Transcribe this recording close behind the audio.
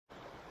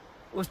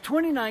Was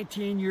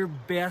 2019 your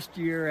best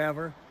year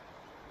ever?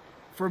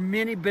 For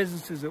many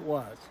businesses it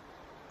was.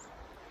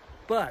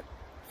 But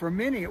for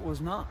many it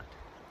was not.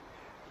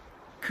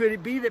 Could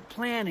it be that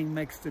planning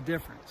makes the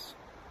difference?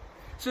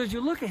 So as you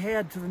look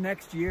ahead to the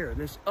next year,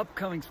 this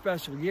upcoming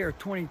special year,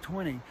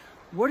 2020,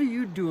 what are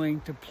you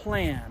doing to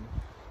plan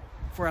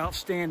for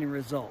outstanding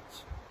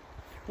results?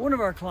 One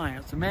of our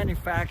clients, a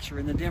manufacturer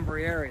in the Denver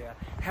area,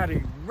 had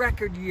a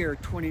record year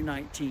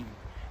 2019.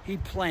 He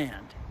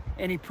planned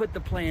and he put the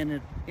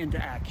plan into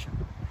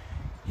action.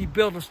 He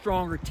built a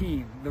stronger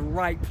team, the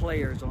right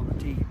players on the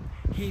team.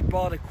 He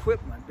bought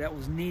equipment that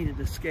was needed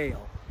to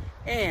scale.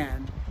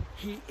 And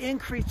he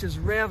increased his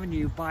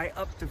revenue by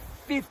up to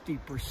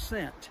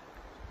 50%.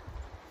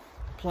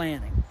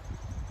 Planning.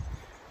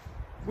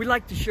 We'd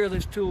like to share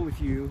this tool with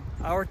you,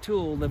 our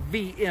tool, the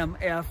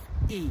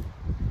VMFE.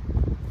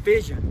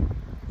 Vision,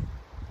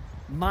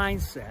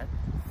 mindset,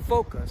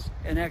 focus,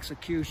 and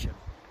execution.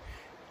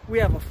 We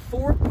have a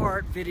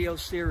 4-part video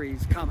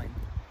series coming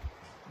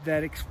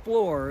that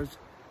explores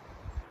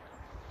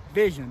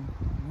vision,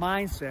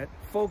 mindset,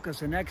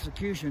 focus, and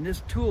execution.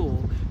 This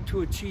tool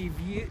to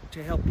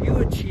help you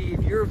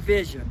achieve your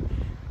vision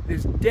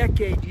this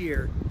decade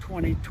year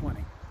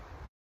 2020.